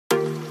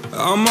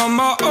I'm on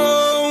my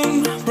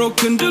own,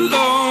 broken and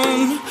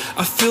alone.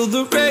 I feel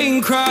the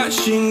rain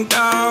crashing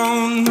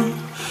down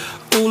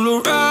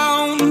all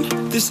around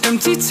this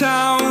empty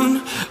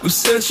town. I'm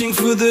searching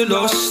for the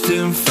lost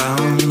and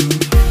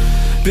found,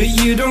 but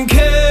you don't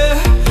care,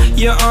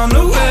 you're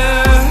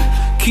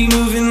unaware. Keep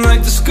moving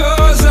like the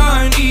scars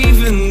aren't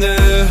even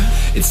there.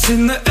 It's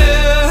in the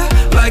air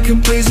like a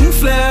blazing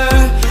flare.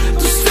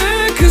 Don't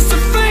stare cause the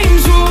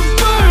flames will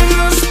burn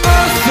us.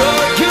 I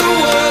thought you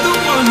were the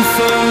one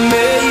for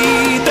me,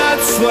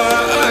 that's why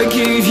I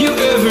gave you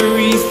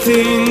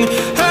everything.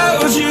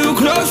 Held you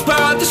close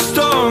by the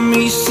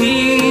stormy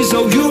seas.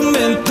 Oh, you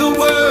meant the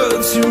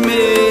world to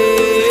me.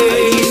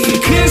 I used to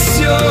kiss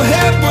your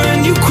head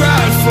when you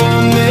cried for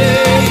me,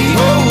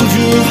 hold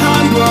your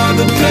hand while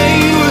the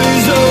pain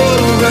was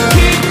over,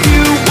 keep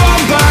you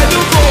warm by the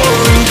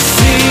roaring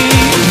sea.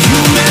 You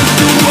meant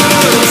the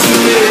world to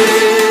me.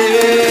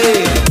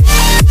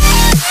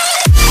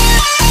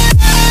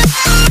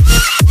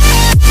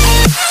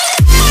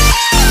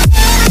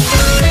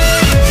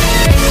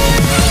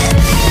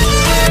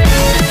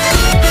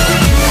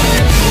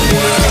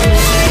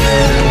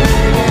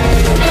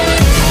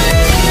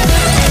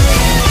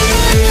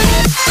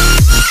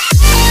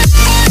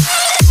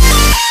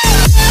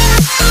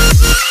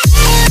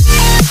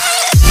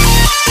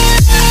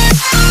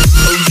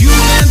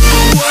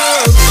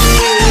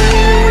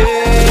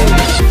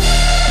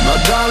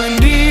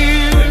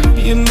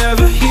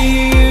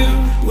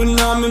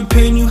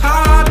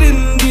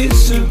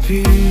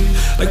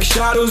 Like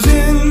shadows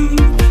in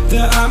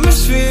the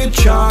atmosphere,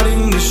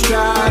 charting the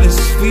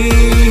stratosphere.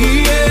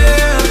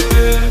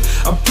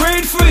 Yeah. I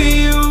prayed for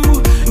you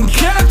and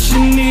kept you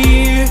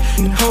near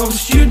in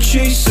hopes you'd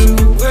chase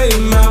away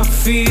my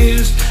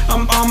fears.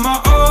 I'm on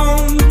my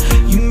own,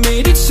 you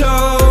made it so,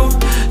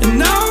 and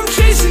now I'm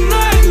chasing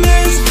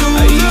nightmares too.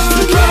 I used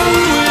to run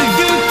with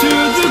you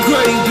through the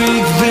great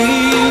big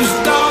leaves,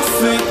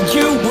 laugh at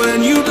you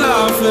when you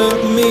laugh at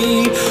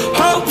me.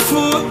 Hope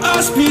for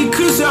us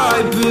because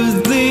I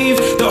believe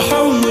the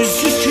home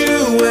was just you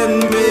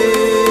and me.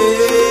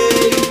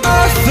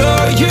 I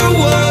thought you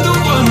were the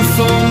one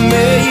for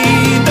me,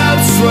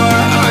 that's why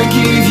I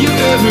gave you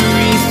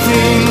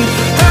everything.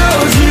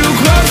 Held you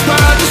close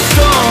by the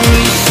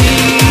stormy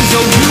seas.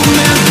 Oh, you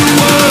meant the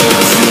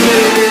world to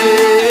me.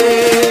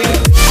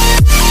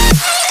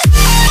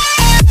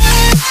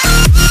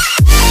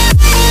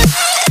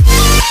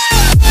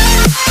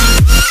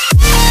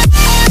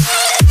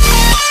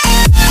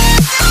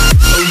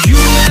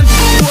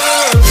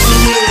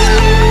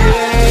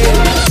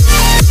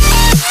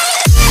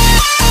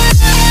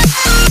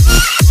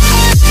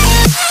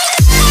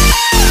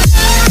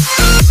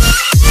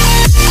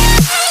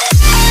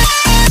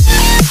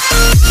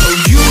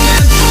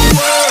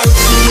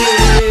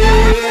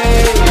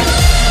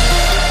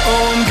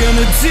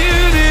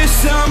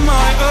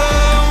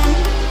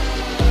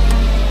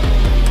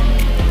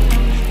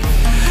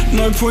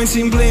 No point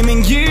in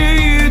blaming you,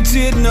 you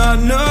did not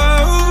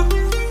know.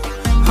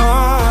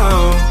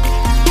 Oh,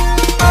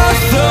 I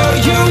thought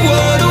you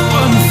were